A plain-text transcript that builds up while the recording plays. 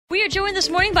joined this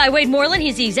morning by Wade Moreland.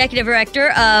 He's the executive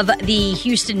director of the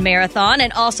Houston Marathon.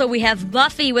 And also we have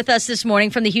Buffy with us this morning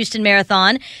from the Houston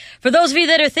Marathon. For those of you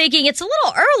that are thinking it's a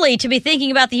little early to be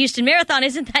thinking about the Houston Marathon,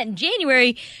 isn't that in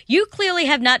January? You clearly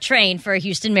have not trained for a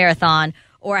Houston Marathon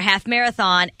or a half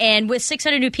marathon. And with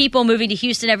 600 new people moving to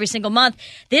Houston every single month,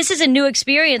 this is a new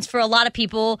experience for a lot of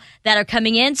people that are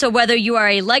coming in. So whether you are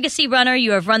a legacy runner,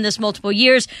 you have run this multiple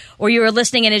years, or you are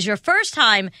listening and it's your first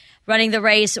time running the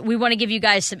race, we want to give you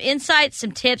guys some insights,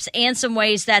 some tips, and some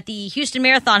ways that the Houston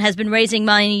Marathon has been raising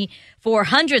money for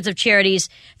hundreds of charities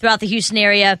throughout the Houston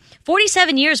area.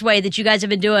 47 years, Wade, that you guys have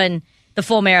been doing the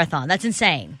full marathon. That's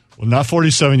insane. Well, not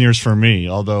 47 years for me,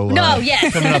 although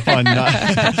yes. Coming up on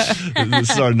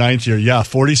this is our 9th year. Yeah,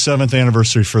 47th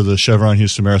anniversary for the Chevron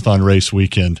Houston Marathon race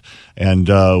weekend. And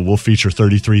we'll feature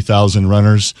 33,000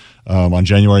 runners on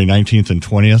January 19th and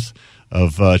 20th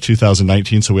of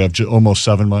 2019. So we have almost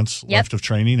 7 months left of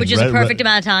training. Which is a perfect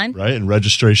amount of time. Right, and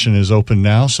registration is open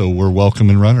now, so we're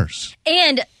welcoming runners.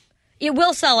 And it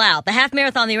will sell out. The half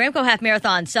marathon, the Aramco half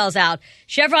marathon sells out.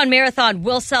 Chevron Marathon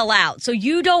will sell out. So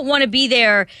you don't want to be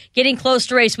there getting close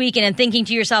to race weekend and thinking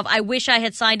to yourself, I wish I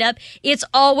had signed up. It's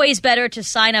always better to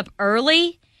sign up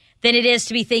early than it is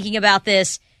to be thinking about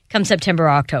this come September or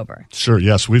October. Sure,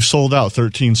 yes. We've sold out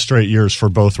 13 straight years for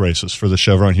both races, for the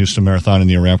Chevron Houston Marathon and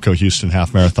the Aramco Houston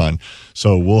half marathon.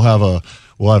 So we'll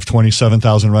have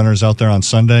 27,000 runners out there on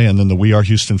Sunday, and then the We Are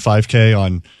Houston 5K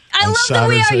on I love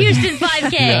Saturday. the We Are Houston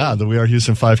 5K. Yeah, the We Are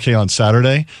Houston 5K on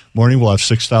Saturday morning. We'll have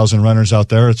 6,000 runners out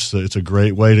there. It's a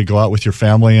great way to go out with your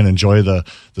family and enjoy the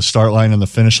start line and the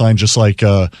finish line, just like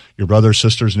your brothers,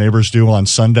 sisters, neighbors do on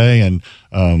Sunday, and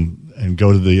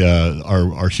go to the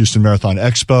our Houston Marathon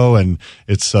Expo, and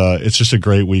it's just a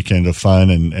great weekend of fun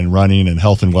and running and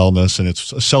health and wellness, and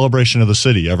it's a celebration of the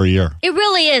city every year. It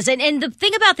really is. And the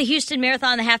thing about the Houston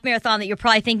Marathon, the half marathon that you're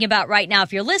probably thinking about right now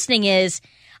if you're listening is,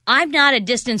 I'm not a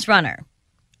distance runner.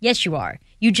 Yes, you are.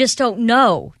 You just don't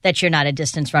know that you're not a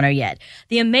distance runner yet.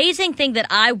 The amazing thing that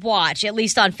I watch, at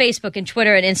least on Facebook and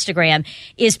Twitter and Instagram,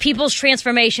 is people's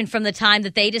transformation from the time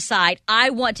that they decide,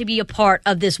 I want to be a part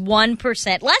of this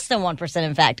 1%, less than 1%,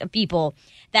 in fact, of people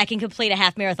that can complete a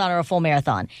half marathon or a full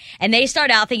marathon. And they start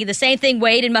out thinking the same thing,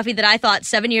 Wade and Buffy, that I thought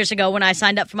 7 years ago when I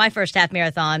signed up for my first half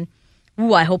marathon.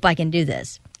 Ooh, I hope I can do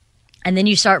this. And then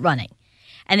you start running.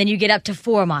 And then you get up to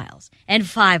 4 miles and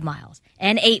 5 miles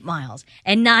and 8 miles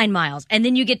and 9 miles. And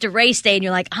then you get to race day and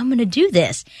you're like, I'm going to do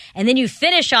this. And then you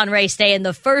finish on race day. And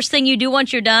the first thing you do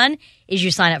once you're done is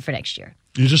you sign up for next year.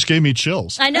 You just gave me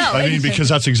chills. I know. I mean, because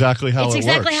that's exactly how it works. It's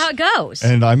exactly how it goes.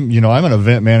 And I'm an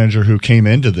event manager who came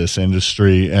into this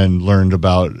industry and learned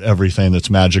about everything that's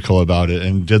magical about it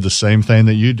and did the same thing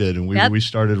that you did. And we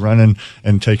started running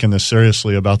and taking this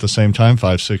seriously about the same time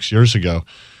 5-6 years ago.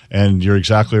 And you're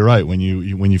exactly right. When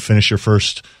you finish your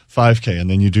first 5K and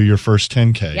then you do your first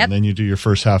 10K and then you do your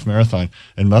first half marathon,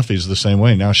 and Muffy's the same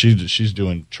way. Now she's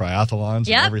doing triathlons and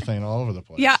everything all over the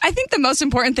place. Yeah, I think the most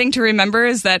important thing to remember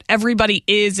is that everybody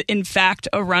is, in fact,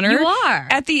 a runner. You are.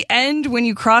 At the end, when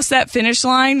you cross that finish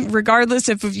line, regardless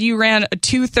if you ran a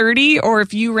 2:30 or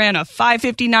if you ran a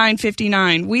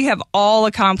 5:59:59, we have all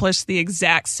accomplished the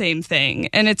exact same thing.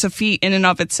 And it's a feat in and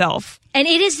of itself. And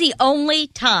it is the only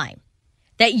time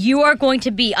that you are going to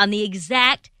be on the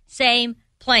exact same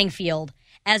playing field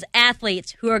as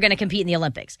athletes who are going to compete in the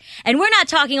Olympics. And we're not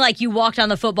talking like you walked on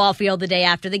the football field the day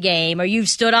after the game or you've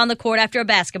stood on the court after a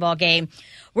basketball game.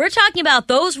 We're talking about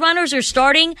those runners are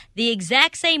starting the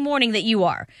exact same morning that you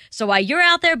are. So while you're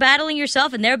out there battling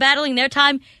yourself and they're battling their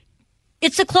time,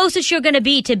 it's the closest you're going to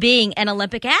be to being an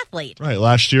Olympic athlete. Right.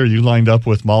 Last year, you lined up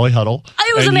with Molly Huddle.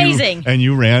 It was amazing. And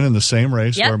you ran in the same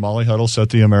race where Molly Huddle set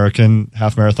the American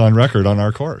half marathon record on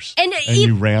our course. And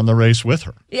you ran the race with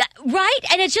her. Yeah, right.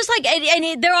 And it's just like,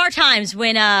 there are times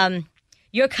when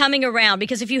you're coming around,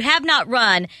 because if you have not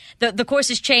run, the course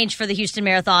has changed for the Houston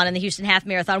Marathon and the Houston Half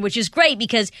Marathon, which is great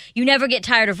because you never get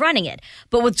tired of running it.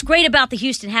 But what's great about the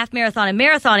Houston Half Marathon and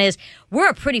Marathon is we're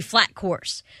a pretty flat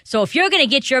course. So if you're going to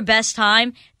get your best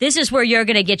time, this is where you're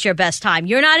going to get your best time.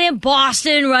 You're not in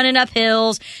Boston running up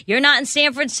hills. You're not in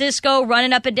San Francisco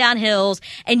running up and down hills.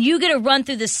 And you get to run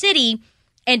through the city.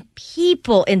 And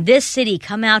people in this city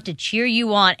come out to cheer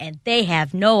you on, and they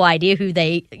have no idea who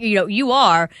you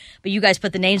are, but you guys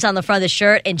put the names on the front of the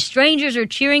shirt, and strangers are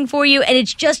cheering for you, and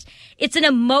it's an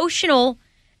emotional,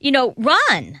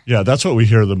 run. Yeah, that's what we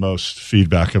hear the most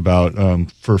feedback about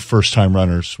for first-time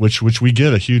runners, which we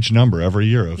get a huge number every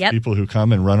year of people who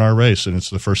come and run our race, and it's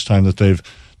the first time that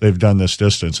they've done this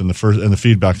distance, and the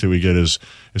feedback that we get is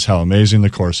how amazing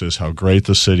the course is, how great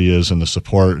the city is, and the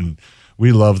support, and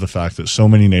we love the fact that so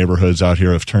many neighborhoods out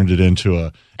here have turned it into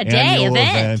a day annual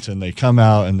event, and they come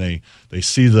out and they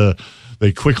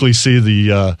quickly see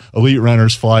the elite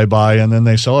runners fly by, and then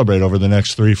they celebrate over the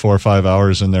next 3, 4, 5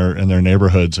 hours in their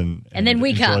neighborhoods, and then we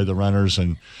enjoy the runners,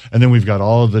 and then we've got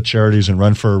all of the charities and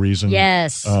Run for a Reason.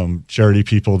 Yes, charity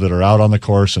people that are out on the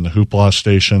course and the hoopla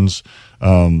stations.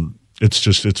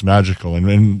 It's magical.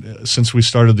 And since we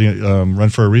started the Run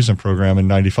for a Reason program in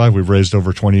 '95, we've raised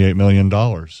over $28 million.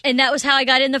 And that was how I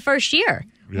got in the first year.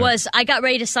 Was I got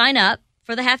ready to sign up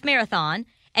for the half marathon,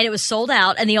 and it was sold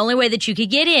out. And the only way that you could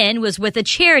get in was with a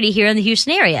charity here in the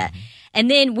Houston area.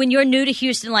 And then when you're new to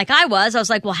Houston like I was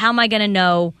like, well, how am I going to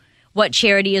know what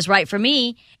charity is right for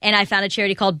me? And I found a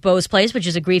charity called Bo's Place, which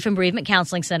is a grief and bereavement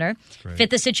counseling center. Fit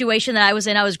the situation that I was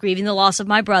in. I was grieving the loss of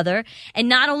my brother. And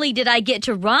not only did I get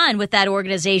to run with that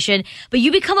organization, but you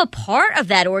become a part of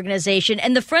that organization.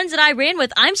 And the friends that I ran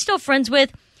with, I'm still friends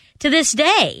with to this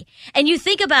day. And you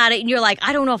think about it and you're like,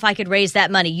 I don't know if I could raise that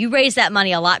money. You raise that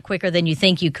money a lot quicker than you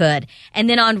think you could. And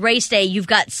then on race day, you've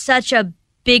got such a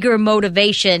bigger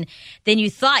motivation than you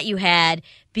thought you had,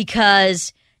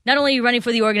 because not only are you running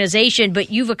for the organization, but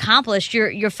you've accomplished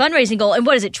your fundraising goal. And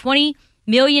what is it, $20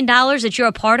 million that you're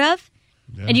a part of?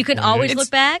 Yeah, and you can always look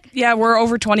back? Yeah, we're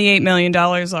over $28 million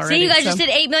already. See, you guys just did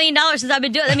 $8 million since I've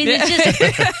been doing it. I mean, it's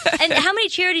just... And how many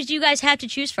charities do you guys have to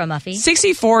choose from, Muffy?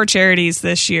 64 charities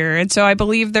this year. And so I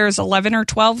believe there's 11 or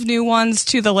 12 new ones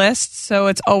to the list. So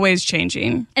it's always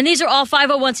changing. And these are all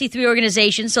 501c3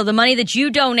 organizations. So the money that you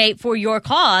donate for your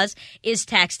cause is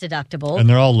tax deductible. And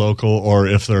they're all local, or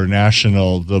if they're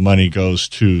national, the money goes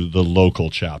to the local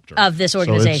chapter of this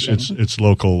organization. So it's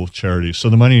local charities. So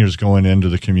the money is going into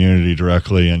the community directly.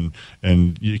 And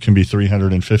it can be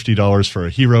 $350 for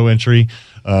a hero entry,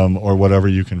 or whatever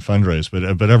you can fundraise.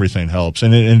 But everything helps,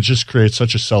 and it just creates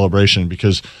such a celebration,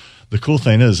 because the cool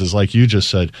thing is like you just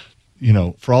said,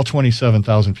 for all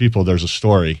 27,000 people, there's a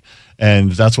story,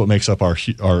 and that's what makes up our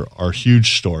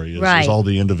huge story. Is all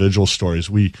the individual stories.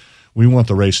 We want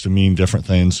the race to mean different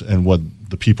things, and what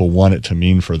the people want it to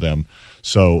mean for them.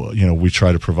 So, we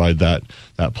try to provide that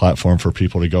platform for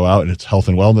people to go out, and it's health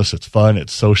and wellness, it's fun,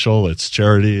 it's social, it's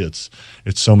charity, it's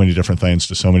so many different things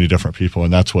to so many different people,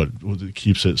 and that's what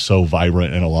keeps it so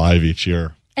vibrant and alive each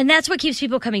year. And that's what keeps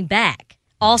people coming back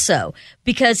also,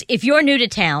 because if you're new to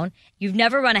town, you've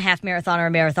never run a half marathon or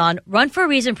a marathon, Run for a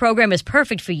Reason program is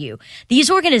perfect for you.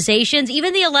 These organizations,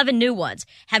 even the 11 new ones,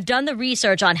 have done the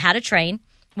research on how to train,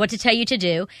 what to tell you to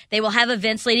do. They will have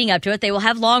events leading up to it. They will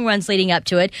have long runs leading up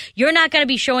to it. You're not going to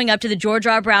be showing up to the George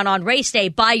R. Brown on race day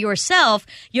by yourself.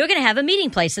 You're going to have a meeting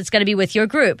place that's going to be with your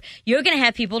group. You're going to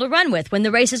have people to run with. When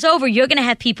the race is over, you're going to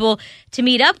have people to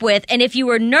meet up with. And if you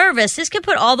were nervous, this could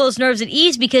put all those nerves at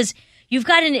ease, because you've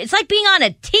got it's like being on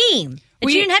a team that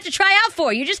you didn't have to try out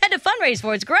for. You just had to fundraise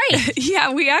for. It's great.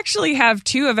 Yeah, we actually have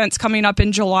 2 events coming up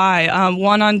in July.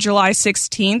 One on July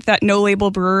 16th at No Label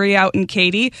Brewery out in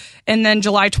Katy, and then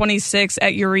July 26th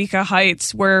at Eureka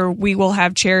Heights, where we will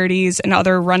have charities and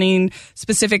other running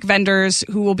specific vendors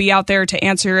who will be out there to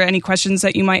answer any questions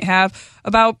that you might have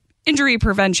about injury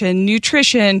prevention,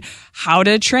 nutrition, how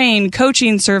to train,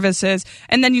 coaching services,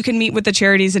 and then you can meet with the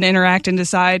charities and interact and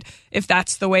decide if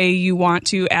that's the way you want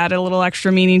to add a little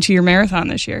extra meaning to your marathon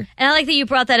this year. And I like that you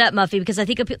brought that up, Muffy, because I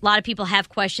think a lot of people have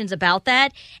questions about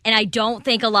that, and I don't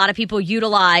think a lot of people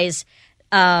utilize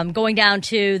going down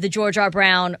to the George R.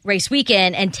 Brown race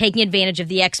weekend and taking advantage of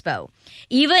the expo.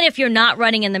 Even if you're not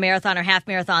running in the marathon or half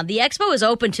marathon, the expo is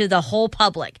open to the whole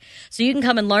public. So you can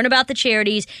come and learn about the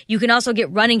charities. You can also get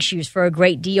running shoes for a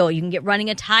great deal. You can get running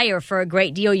attire for a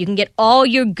great deal. You can get all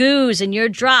your goos and your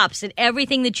drops and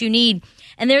everything that you need.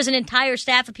 And there's an entire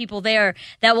staff of people there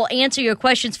that will answer your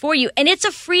questions for you. And it's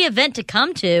a free event to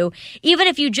come to, even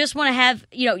if you just want to have,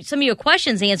 some of your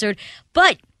questions answered.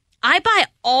 But I buy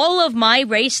all of my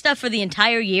race stuff for the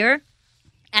entire year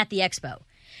at the expo.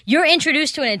 You're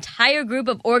introduced to an entire group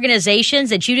of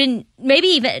organizations that you didn't maybe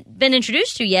even been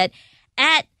introduced to yet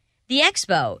at the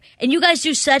expo. And you guys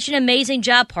do such an amazing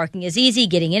job. Parking is easy.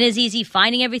 Getting in is easy.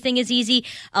 Finding everything is easy.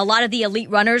 A lot of the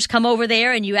elite runners come over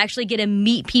there, and you actually get to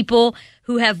meet people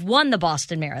who have won the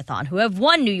Boston Marathon, who have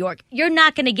won New York. You're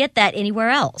not going to get that anywhere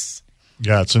else.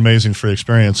 Yeah, it's an amazing free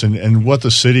experience. And what the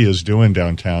city is doing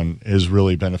downtown is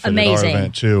really benefited our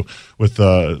event, too, with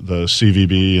the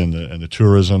CVB and the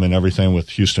tourism and everything with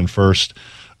Houston First.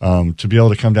 To be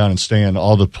able to come down and stay in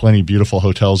all the plenty beautiful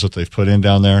hotels that they've put in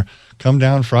down there. Come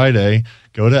down Friday,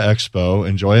 go to Expo,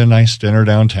 enjoy a nice dinner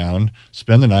downtown,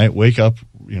 spend the night, wake up,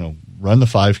 run the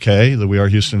 5K, the We Are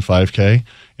Houston 5K,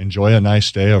 enjoy a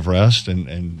nice day of rest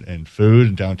and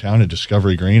food downtown at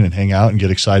Discovery Green, and hang out and get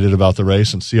excited about the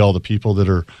race and see all the people that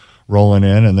are rolling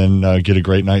in, and then get a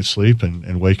great night's sleep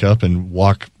and wake up and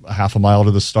walk a half a mile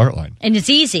to the start line. And it's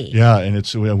easy. Yeah, and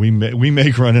it's we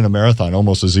make running a marathon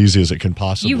almost as easy as it can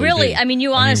possibly You really, be. I mean,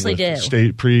 you honestly do.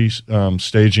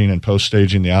 Pre-staging and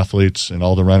post-staging the athletes and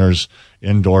all the runners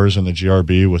indoors in the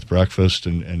GRB with breakfast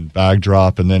and bag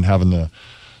drop, and then having the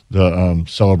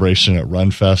celebration at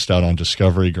Run Fest out on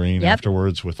Discovery Green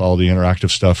afterwards with all the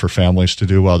interactive stuff for families to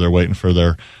do while they're waiting for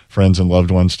their friends and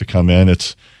loved ones to come in.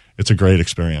 It's a great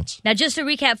experience. Now, just to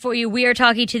recap for you, we are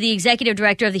talking to the executive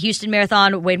director of the Houston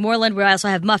Marathon, Wade Moreland. We also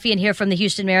have Muffy in here from the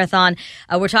Houston Marathon.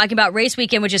 We're talking about race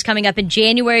weekend, which is coming up in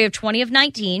January of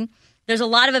 2019. There's a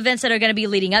lot of events that are going to be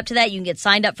leading up to that. You can get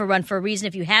signed up for Run for a Reason.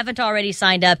 If you haven't already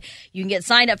signed up, you can get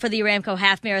signed up for the Aramco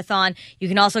Half Marathon. You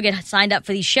can also get signed up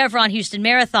for the Chevron Houston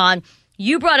Marathon.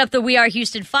 You brought up the We Are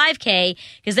Houston 5K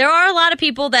because there are a lot of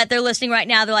people that they're listening right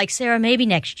now. They're like, Sarah, maybe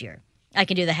next year I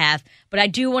can do the half, but I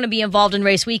do want to be involved in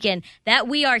race weekend. That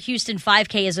We Are Houston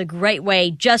 5K is a great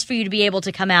way just for you to be able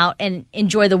to come out and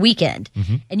enjoy the weekend.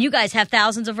 Mm-hmm. And you guys have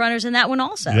thousands of runners in that one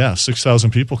also. Yeah,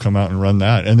 6,000 people come out and run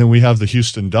that. And then we have the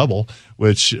Houston Double,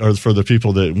 which are for the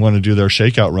people that want to do their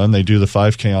shakeout run. They do the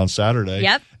 5K on Saturday.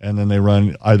 Yep. And then they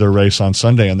run either race on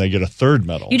Sunday, and they get a third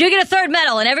medal. You do get a third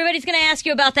medal, and everybody's going to ask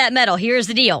you about that medal. Here's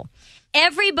the deal.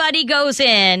 Everybody goes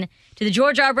in to the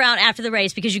George R. Brown after the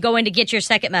race because you go in to get your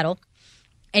second medal.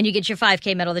 And you get your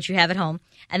 5K medal that you have at home.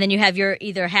 And then you have your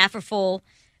either half or full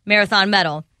marathon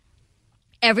medal.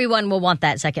 Everyone will want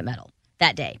that second medal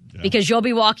that day. Yeah. Because you'll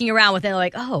be walking around with it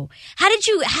like, oh, how did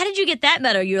you get that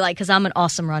medal? You're like, because I'm an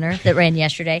awesome runner that ran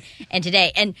yesterday and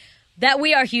today. And that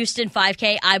We Are Houston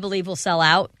 5K, I believe, will sell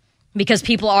out because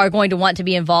people are going to want to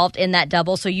be involved in that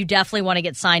double. So you definitely want to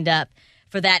get signed up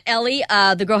for that. Ellie,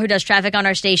 the girl who does traffic on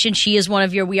our station, she is one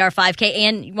of your We Are 5K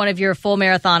and one of your full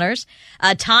marathoners.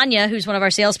 Tanya, who's one of our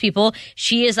salespeople,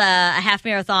 she is a half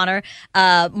marathoner.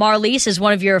 Marlise is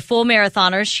one of your full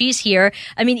marathoners. She's here.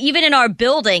 I mean, even in our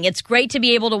building, it's great to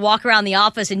be able to walk around the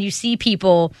office and you see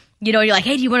people, you know, you're like,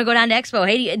 hey, do you want to go down to Expo?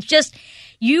 Hey, it's just,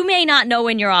 you may not know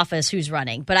in your office who's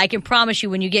running, but I can promise you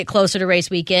when you get closer to race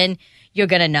weekend, you're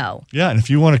going to know. Yeah, and if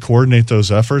you want to coordinate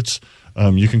those efforts,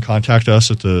 you can contact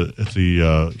us at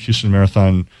the Houston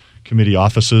Marathon Committee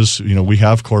offices. You know, we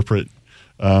have corporate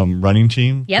running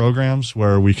team programs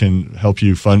where we can help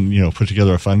you put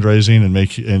together a fundraising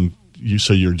and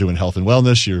so you're doing health and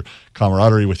wellness, your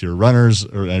camaraderie with your runners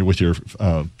and with your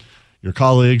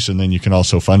colleagues, and then you can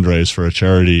also fundraise for a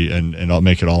charity and I'll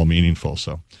make it all meaningful.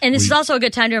 So. And this is also a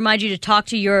good time to remind you to talk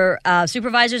to your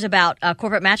supervisors about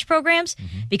corporate match programs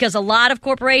because a lot of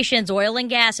corporations, oil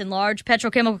and gas, and large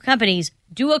petrochemical companies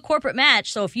do a corporate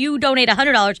match. So if you donate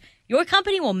 $100, your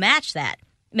company will match that.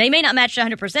 They may not match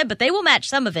 100%, but they will match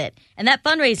some of it. And that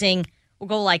fundraising will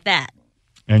go like that.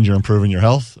 And you're improving your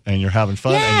health, and you're having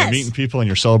fun, and you're meeting people, and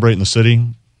you're celebrating the city.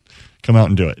 Come out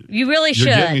and do it. You really should.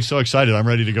 You're getting me so excited. I'm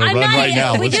ready to go run right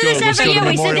now. We do this every year.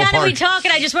 We sit down and we talk,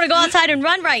 and I just want to go outside and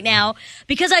run right now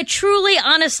because I truly,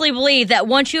 honestly believe that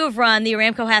once you have run the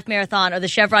Aramco Half Marathon or the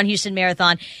Chevron Houston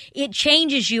Marathon, it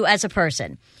changes you as a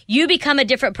person. You become a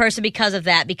different person because of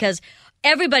that, because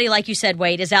everybody, like you said,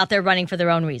 Wade, is out there running for their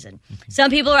own reason.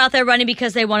 Some people are out there running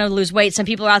because they want to lose weight. Some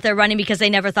people are out there running because they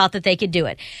never thought that they could do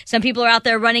it. Some people are out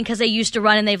there running because they used to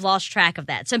run and they've lost track of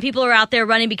that. Some people are out there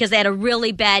running because they had a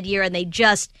really bad year and they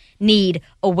just need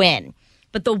a win.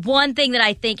 But the one thing that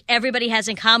I think everybody has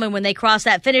in common when they cross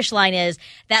that finish line is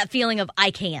that feeling of I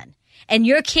can. And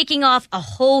you're kicking off a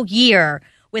whole year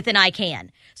with an I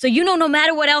can. So you know no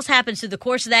matter what else happens through the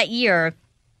course of that year,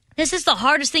 this is the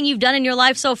hardest thing you've done in your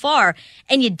life so far,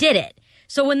 and you did it.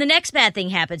 So when the next bad thing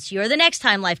happens to you or the next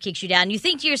time life kicks you down, you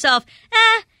think to yourself,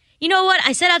 you know what?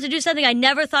 I set out to do something I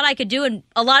never thought I could do, and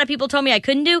a lot of people told me I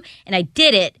couldn't do, and I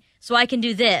did it, so I can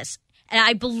do this. And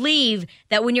I believe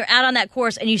that when you're out on that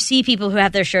course and you see people who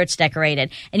have their shirts decorated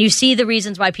and you see the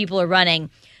reasons why people are running,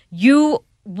 you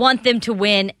want them to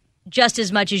win just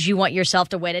as much as you want yourself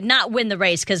to win, and not win the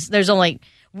race because that's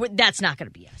not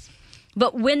going to be us.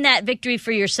 But win that victory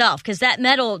for yourself, because that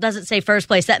medal doesn't say first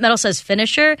place. That medal says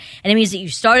finisher, and it means that you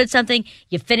started something,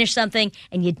 you finished something,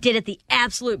 and you did it the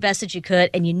absolute best that you could,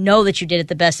 and you know that you did it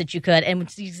the best that you could, and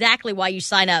it's exactly why you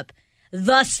sign up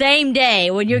the same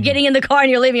day when you're getting in the car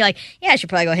and you're leaving. You're like, yeah, I should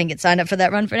probably go ahead and get signed up for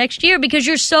that run for next year, because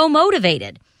you're so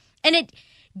motivated. And it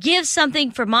gives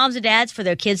something for moms and dads, for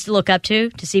their kids to look up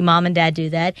to see mom and dad do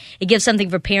that. It gives something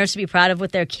for parents to be proud of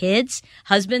with their kids,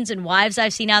 husbands and wives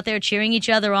I've seen out there cheering each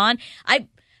other on. I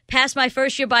passed my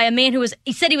first year by a man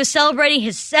he said he was celebrating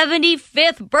his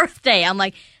 75th birthday. I'm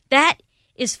like, that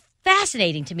is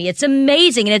fascinating to me. It's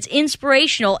amazing and it's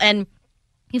inspirational, and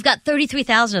you've got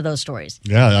 33,000 of those stories.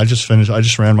 Yeah, I just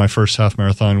ran my first half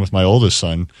marathon with my oldest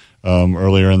son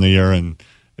earlier in the year, and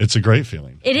it's a great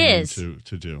feeling. It is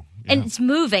to do, and it's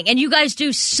moving, and you guys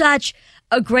do such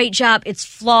a great job. It's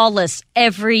flawless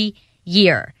every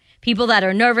year. People that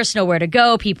are nervous know where to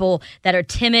go. People that are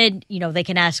timid, they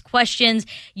can ask questions.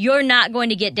 You're not going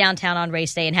to get downtown on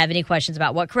race day and have any questions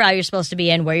about what corral you're supposed to be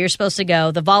in, where you're supposed to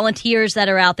go. The volunteers that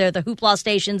are out there, the hoopla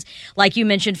stations, like you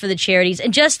mentioned, for the charities,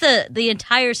 and just the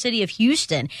entire city of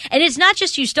Houston. And it's not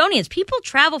just Houstonians. People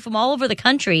travel from all over the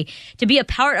country to be a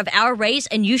part of our race,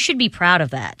 and you should be proud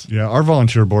of that. Yeah, our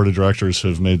volunteer board of directors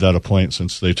have made that a point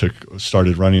since they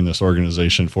started running this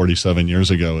organization 47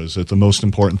 years ago, is that the most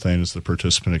important thing is the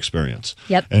participant experience.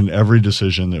 Yep. And every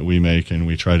decision that we make and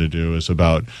we try to do is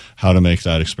about how to make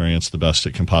that experience the best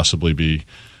it can possibly be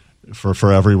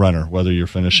for every runner, whether you're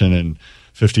finishing in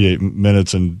 58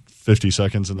 minutes and 50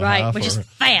 seconds in the half. Right, which is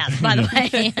fast, by the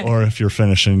way. Or if you're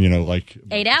finishing, like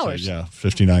 8 hours.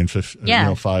 59,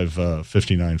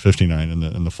 59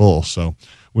 in the full. So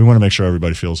we want to make sure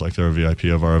everybody feels like they're a VIP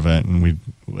of our event,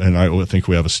 and I think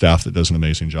we have a staff that does an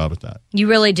amazing job at that. You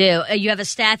really do. You have a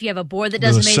staff, you have a board that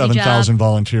does an amazing job. 7,000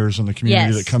 volunteers in the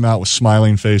community that come out with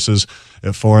smiling faces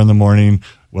at 4 a.m,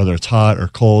 whether it's hot or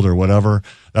cold or whatever.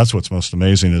 That's what's most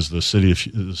amazing, is the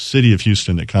city of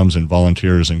Houston that comes and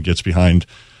volunteers and gets behind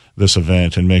this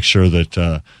event and make sure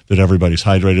that everybody's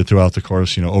hydrated throughout the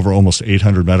course. Over almost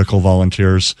 800 medical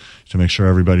volunteers to make sure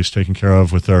everybody's taken care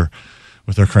of with their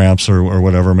cramps or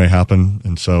whatever may happen.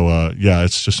 And so,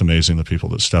 it's just amazing, the people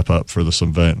that step up for this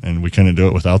event. And we couldn't do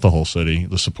it without the whole city,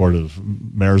 the support of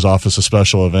Mayor's Office of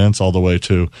Special Events, all the way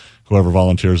to whoever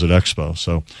volunteers at Expo.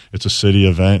 So it's a city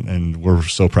event, and we're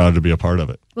so proud to be a part of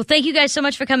it. Well, thank you guys so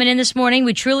much for coming in this morning.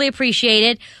 We truly appreciate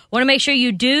it. Want to make sure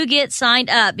you do get signed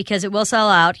up because it will sell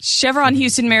out.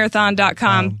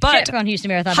 ChevronHoustonMarathon.com. But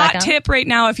ChevronHoustonMarathon.com. Hot tip right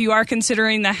now, if you are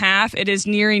considering the half, it is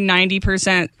nearing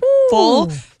 90% full.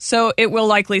 So it will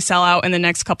likely sell out in the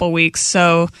next couple weeks.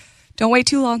 So don't wait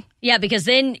too long. Yeah, because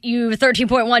then you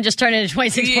 13.1 just turned into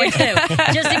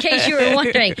 26.2, just in case you were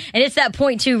wondering. And it's that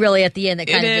 0.2 really at the end that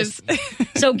kind of is.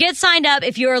 So get signed up.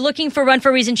 If you're looking for Run for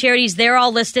a Reason charities, they're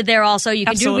all listed there also. You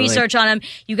can do research on them.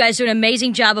 You guys do an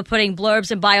amazing job of putting blurbs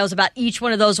and bios about each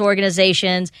one of those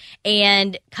organizations.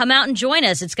 And come out and join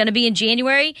us. It's going to be in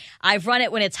January. I've run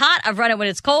it when it's hot. I've run it when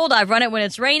it's cold. I've run it when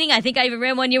it's raining. I think I even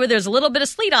ran one year where there's a little bit of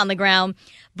sleet on the ground.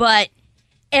 But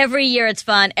every year it's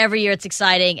fun, every year it's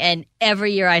exciting, and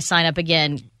every year I sign up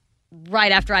again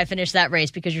right after I finish that race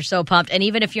because you're so pumped. And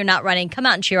even if you're not running, come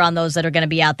out and cheer on those that are going to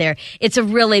be out there. It's a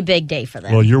really big day for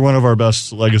them. Well, you're one of our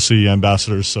best legacy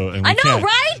ambassadors. I know,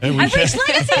 right? I reached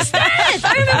legacy status.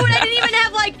 I remember when I didn't even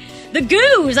have, the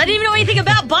goos. I didn't even know anything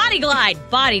about Body Glide.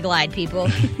 Body Glide, people.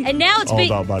 And now it's all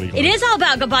about Body Glide. It is all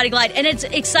about Body Glide. And it's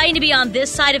exciting to be on this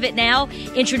side of it now,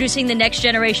 introducing the next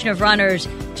generation of runners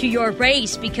to your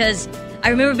race, because I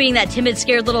remember being that timid,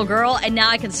 scared little girl, and now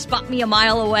I can spot me a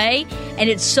mile away. And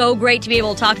it's so great to be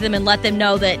able to talk to them and let them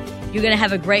know that you're going to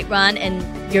have a great run and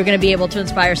you're going to be able to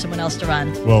inspire someone else to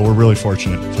run. Well, we're really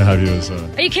fortunate to have you as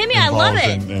Are you kidding me? I love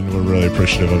it. And we're really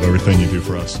appreciative of everything you do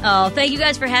for us. Oh, thank you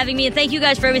guys for having me, and thank you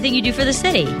guys for everything you do for the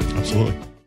city. Absolutely.